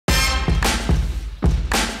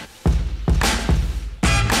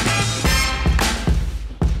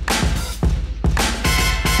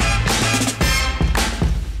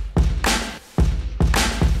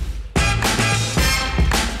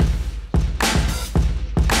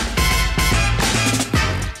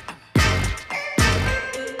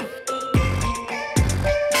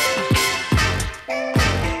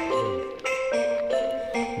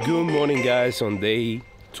guys on day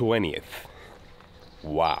 20th.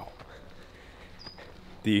 Wow.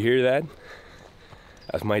 Do you hear that?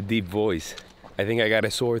 That's my deep voice. I think I got a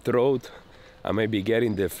sore throat. I may be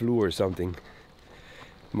getting the flu or something.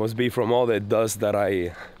 Must be from all the dust that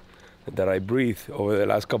I breathed over the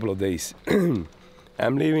last couple of days.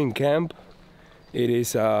 I'm leaving camp. It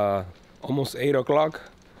is almost 8 o'clock.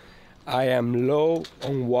 I am low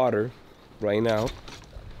on water right now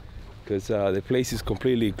because the place is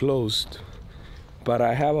completely closed. But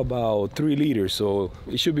I have about 3 liters, so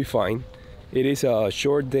it should be fine. It is a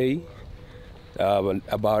short day,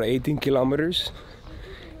 about 18 kilometers.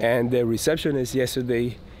 And the receptionist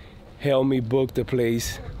yesterday helped me book the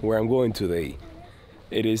place where I'm going today.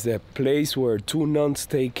 It is the place where 2 nuns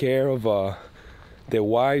take care of the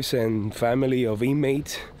wives and family of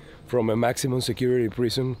inmates from a maximum security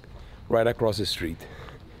prison right across the street.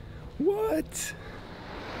 What?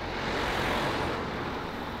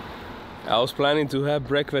 I was planning to have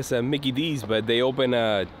breakfast at Mickey D's, but they open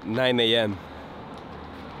at 9 a.m.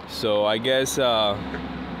 So I guess I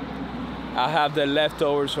have the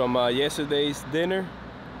leftovers from yesterday's dinner,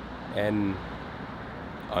 and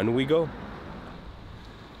on we go.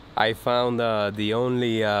 I found the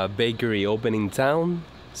only bakery open in town,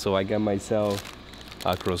 so I got myself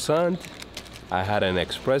a croissant. I had an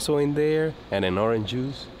espresso in there and an orange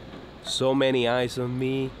juice. So many eyes on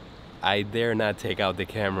me, I dare not take out the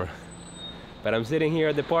camera. But I'm sitting here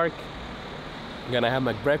at the park. I'm gonna have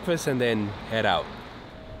my breakfast and then head out.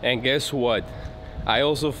 And guess what? I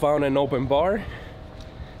also found an open bar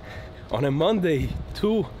on a Monday.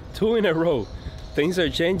 Two in a row. Things are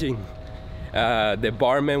changing. The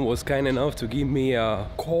barman was kind enough to give me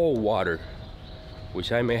cold water,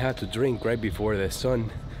 which I may have to drink right before the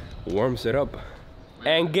sun warms it up.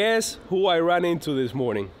 And guess who I ran into this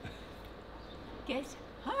morning? Guess?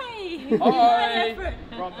 Hi! Hi!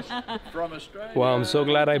 From Australia. Well, I'm so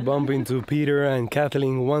glad I bumped into Peter and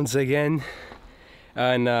Kathleen once again.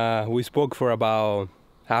 And we spoke for about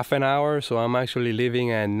half an hour, so I'm actually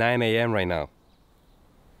leaving at 9 a.m. right now.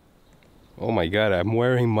 Oh my God, I'm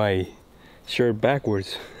wearing my shirt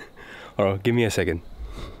backwards. Alright, give me a second.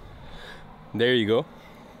 There you go.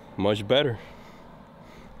 Much better.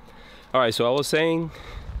 Alright, so I was saying,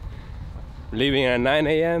 leaving at 9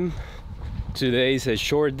 a.m. Today is a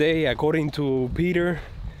short day. According to Peter,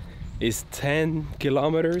 it's 10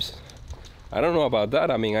 kilometers. I don't know about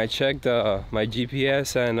that. I mean, I checked my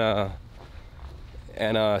GPS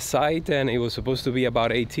and site, and it was supposed to be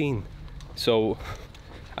about 18. So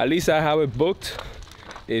at least I have it booked.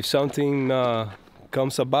 If something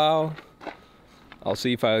comes about, I'll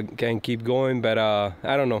see if I can keep going. But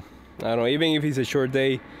I don't know. Even if it's a short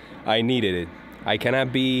day, I needed it. I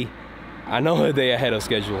cannot be another day ahead of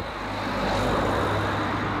schedule.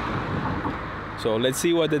 So let's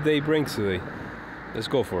see what the day brings today. Let's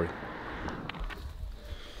go for it.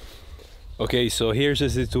 Okay, so here's the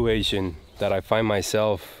situation that I find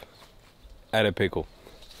myself at a pickle.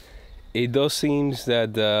 It does seem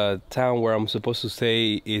that the town where I'm supposed to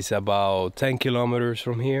stay is about 10 kilometers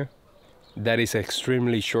from here. That is an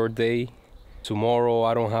extremely short day. Tomorrow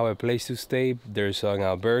I don't have a place to stay. There's an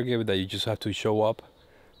albergue that you just have to show up.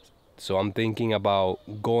 So I'm thinking about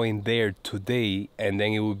going there today, and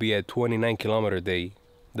then it will be a 29-kilometer day.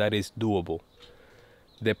 That is doable.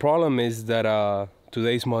 The problem is that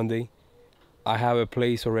today's Monday. I have a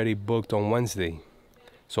place already booked on Wednesday.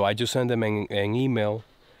 So I just sent them an email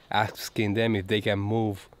asking them if they can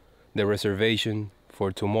move the reservation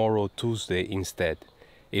for tomorrow, Tuesday instead.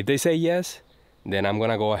 If they say yes, then I'm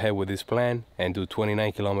gonna go ahead with this plan and do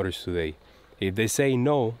 29 kilometers today. If they say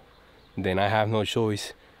no, then I have no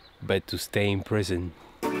choice but to stay in prison.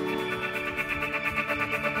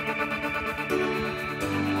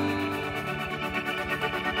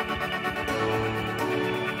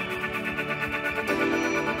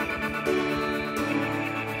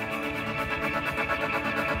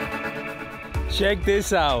 Check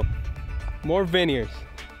this out, more vineyards.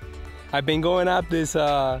 I've been going up this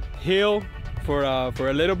hill for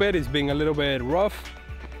a little bit. It's been a little bit rough,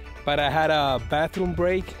 but I had a bathroom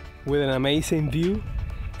break with an amazing view.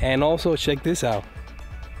 And also check this out,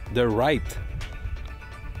 they're ripe.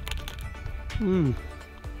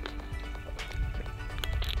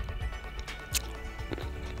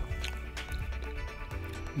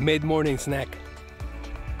 Mid-morning snack.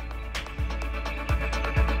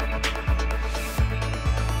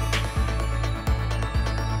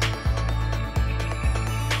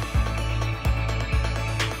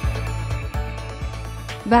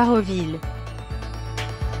 Bar-sur-Aube.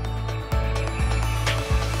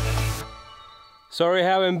 Sorry I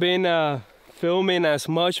haven't been filming as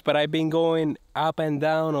much, but I've been going up and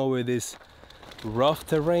down over this rough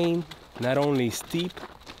terrain, not only steep,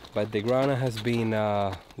 but the ground has been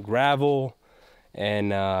gravel and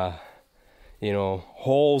you know,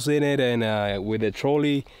 holes in it, and with the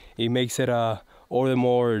trolley it makes it all the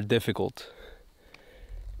more difficult.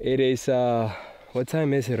 It is what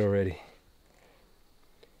time is it already?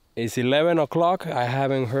 It's 11 o'clock. I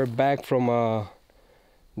haven't heard back from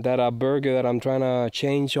that burger that I'm trying to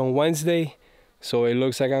change on Wednesday, so it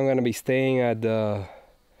looks like I'm gonna be staying at the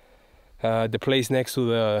place next to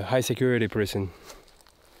the high security prison.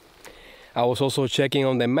 I was also checking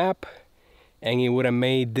on the map, and it would have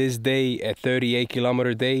made this day a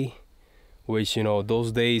 38-kilometer day, which, you know,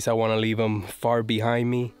 those days I want to leave them far behind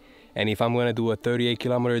me. And if I'm gonna do a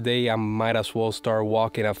 38-kilometer day, I might as well start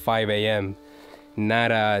walking at 5 a.m.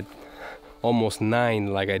 not at almost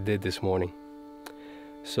 9 like I did this morning.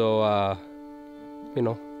 So you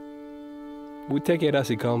know, we take it as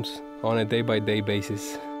it comes on a day-by-day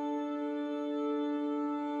basis.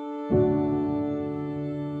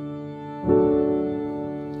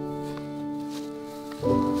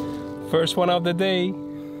 First one of the day.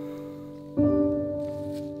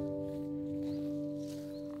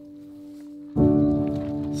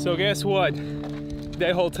 So guess what?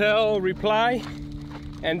 The hotel replied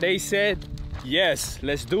and they said, yes,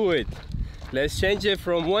 let's do it. Let's change it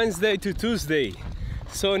from Wednesday to Tuesday.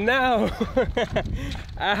 So now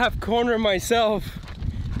I have cornered myself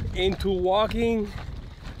into walking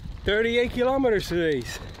 38 kilometers today.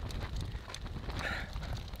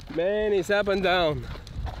 Man, it's up and down.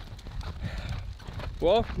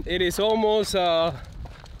 Well, it is almost 12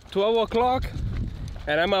 o'clock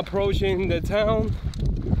and I'm approaching the town.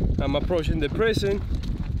 I'm approaching the prison.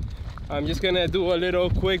 I'm just gonna do a little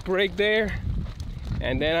quick break there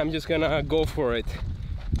and then I'm just gonna go for it.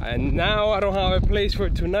 And now I don't have a place for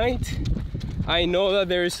tonight. I know that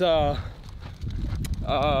there's a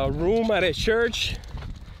room at a church,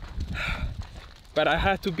 but I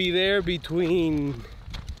have to be there between,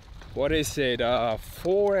 what is it,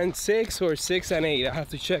 4 and 6 or 6 and 8. I have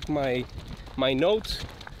to check my notes.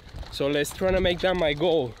 So let's try to make that my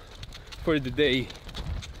goal for the day.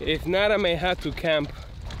 If not, I may have to camp.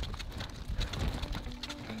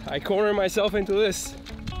 I cornered myself into this.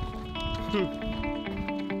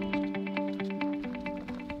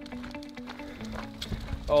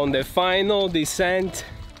 On the final descent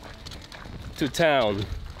to town,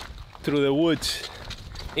 through the woods,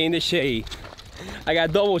 in the shade. I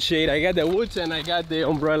got double shade. I got the woods and I got the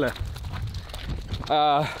umbrella.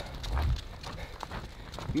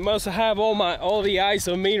 Must have all the eyes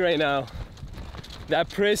on me right now. That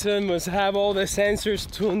prison must have all the sensors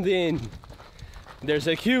tuned in. There's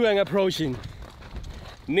a Cuban approaching.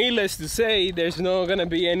 Needless to say, there's not gonna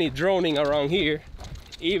be any droning around here.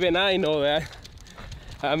 Even I know that.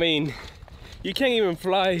 I mean, you can't even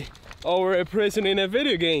fly over a prison in a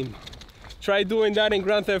video game. Try doing that in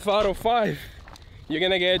Grand Theft Auto 5. You're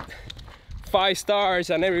gonna get 5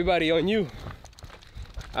 stars and everybody on you.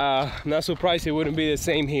 Not surprised it wouldn't be the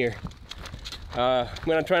same here. I'm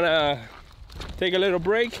gonna try to take a little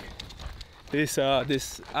break. This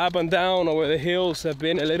up and down over the hills have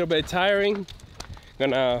been a little bit tiring.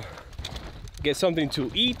 Gonna get something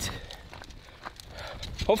to eat.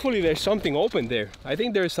 Hopefully there's something open there. I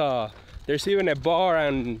think there's even a bar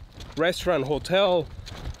and restaurant hotel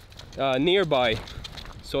nearby.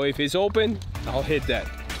 So if it's open, I'll hit that.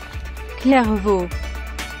 Clairvaux.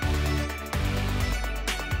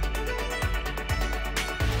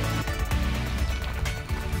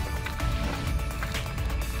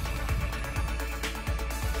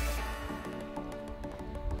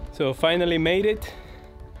 So finally made it.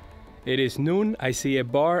 It is noon. I see a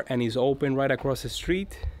bar and it's open right across the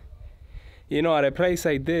street. You know, at a place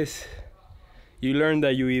like this, you learn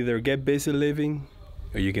that you either get busy living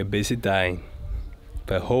or you get busy dying.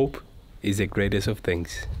 But hope is the greatest of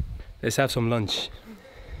things. Let's have some lunch.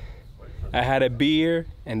 I had a beer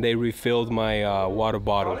and they refilled my water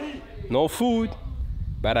bottle. No food,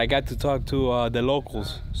 but I got to talk to the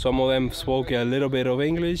locals. Some of them spoke a little bit of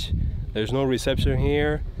English. There's no reception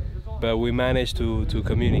here, but we managed to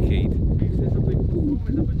communicate.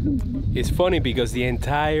 It's funny because the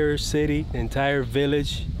entire city, the entire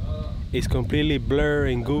village is completely blurred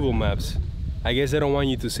in Google Maps. I guess they don't want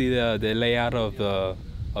you to see the layout of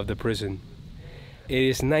the prison. It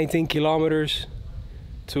is 19 kilometers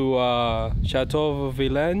to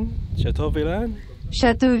Chateau-Villain. Chateau-Villain?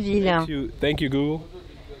 Châteauvillain. Thank you, Google.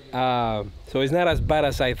 So it's not as bad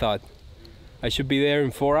as I thought. I should be there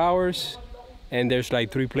in 4 hours, and there's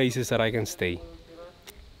like 3 places that I can stay.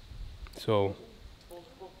 So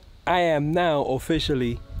I am now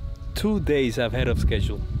officially 2 days ahead of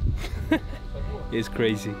schedule. It's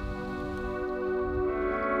crazy.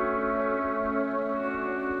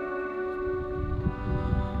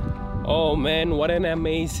 Oh man, what an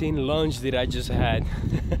amazing lunch that I just had.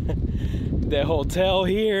 The hotel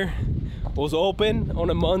here was open on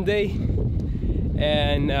a Monday,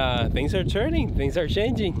 and things are turning, things are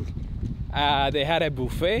changing. They had a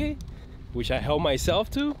buffet, which I helped myself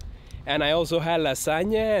to, and I also had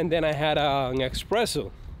lasagna, and then I had an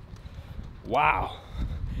espresso. Wow.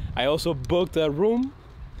 I also booked a room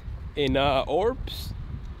in Orbs,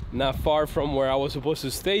 not far from where I was supposed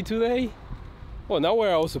to stay today. Well, not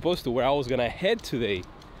where I was supposed to, where I was gonna head today.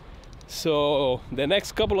 So the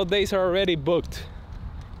next couple of days are already booked.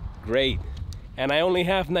 Great. And I only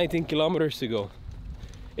have 19 kilometers to go.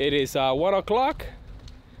 It is 1 o'clock.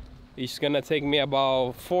 It's gonna take me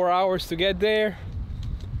about 4 hours to get there,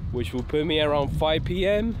 which will put me around 5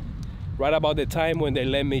 p.m. right about the time when they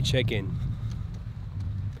let me check in.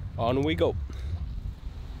 On we go.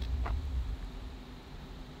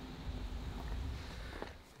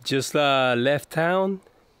 Just left town,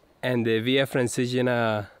 and the Via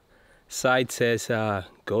Francigena side says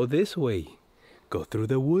go this way, go through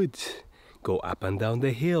the woods, go up and down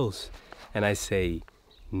the hills. And I say,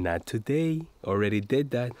 not today, already did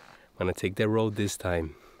that. I'm gonna take the road this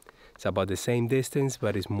time. It's about the same distance,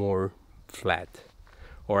 but it's more flat,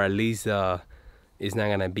 or at least it's not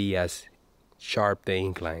gonna be as sharp the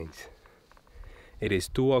inclines. It is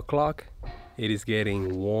 2 o'clock. It is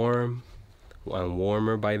getting warm and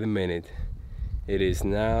warmer by the minute. It is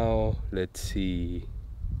now, let's see,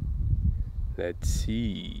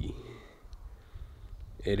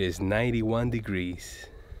 it is 91 degrees.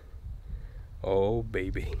 Oh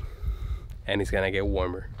baby, and it's gonna get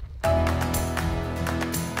warmer.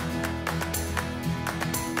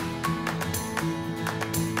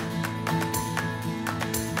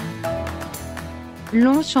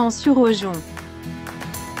 Longchamp-sur-Aujon.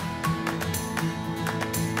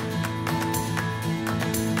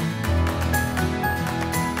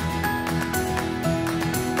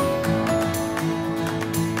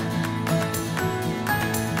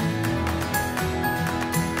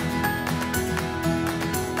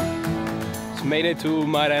 Made it to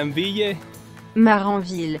Maranville.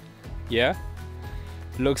 Maranville. Yeah.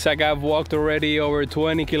 Looks like I've walked already over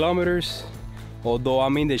 20 kilometers. Although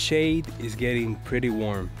I'm in the shade, it's getting pretty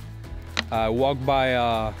warm. I walked by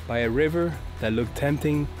a river that looked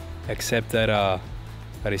tempting, except that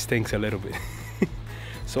it stinks a little bit.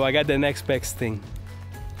 So I got the next best thing.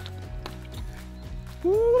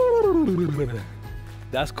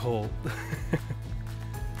 That's cold.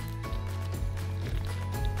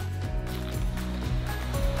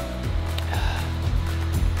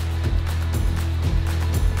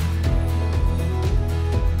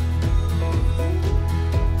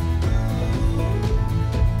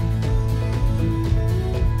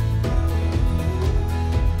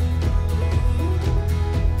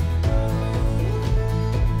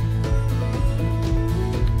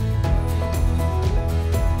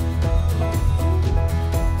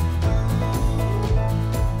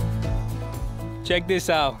 Check this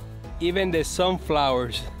out. Even the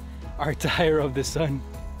sunflowers are tired of the sun.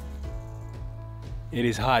 It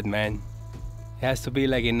is hot, man. It has to be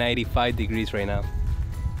like in 95 degrees right now.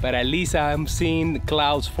 But at least I'm seeing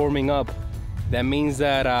clouds forming up. That means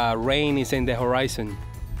that rain is in the horizon,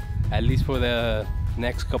 at least for the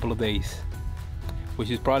next couple of days, which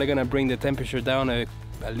is probably gonna bring the temperature down at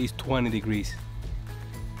least 20 degrees.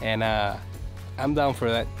 And I'm down for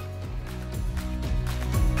that.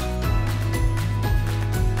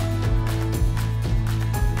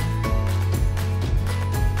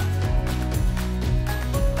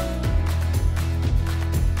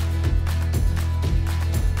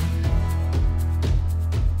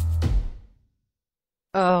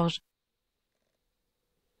 Orge.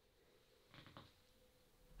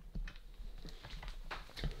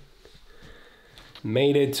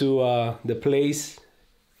 Made it to the place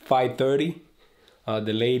 5:30.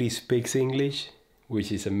 The lady speaks English,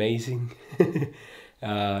 which is amazing.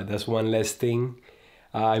 That's one less thing.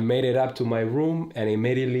 I made it up to my room and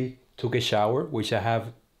immediately took a shower, which I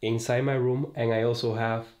have inside my room, and I also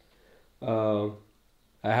have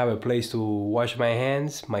a place to wash my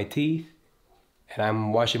hands, my teeth, and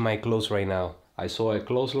I'm washing my clothes right now. I saw a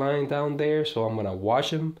clothesline down there, so I'm gonna wash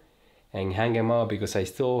them and hang them up because I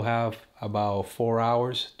still have about 4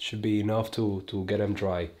 hours. Should be enough to get them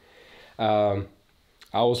dry. I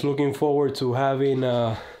was looking forward to having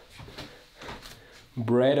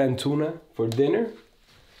bread and tuna for dinner,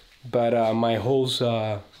 but my host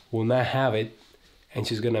will not have it, and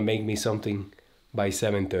she's gonna make me something by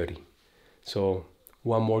 7:30. So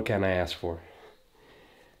what more can I ask for?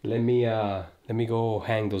 Let me go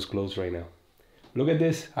hang those clothes right now. Look at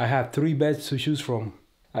this. I have 3 beds to choose from.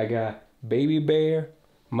 I got baby bear,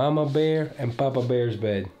 Mama Bear and Papa Bear's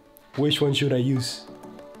bed. Which one should I use?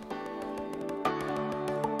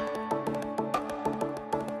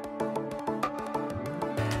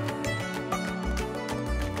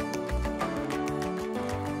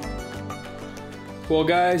 Well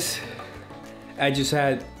guys, I just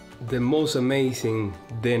had the most amazing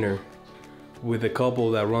dinner with the couple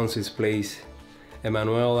that runs this place,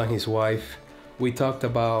 Emmanuel and his wife. We talked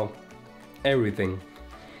about everything,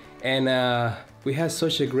 and we had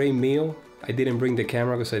such a great meal. I didn't bring the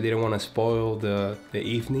camera because I didn't want to spoil the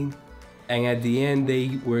evening, and at the end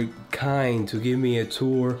they were kind to give me a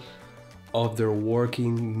tour of their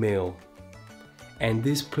working mill, and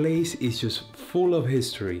this place is just full of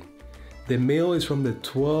history. The mill is from the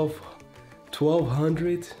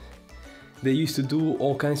 1200. They used to do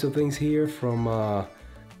all kinds of things here, from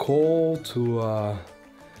coal to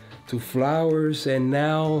flowers, and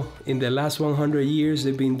now in the last 100 years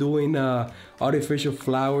they've been doing artificial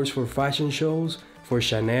flowers for fashion shows for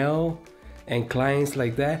Chanel and clients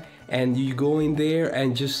like that. And you go in there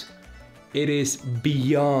and just, it is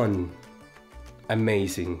beyond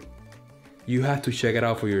amazing. You have to check it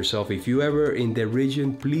out for yourself. If you ever in the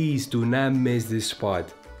region, please do not miss this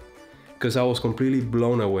spot, because I was completely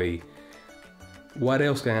blown away. What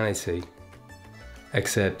else can I say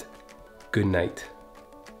except good night.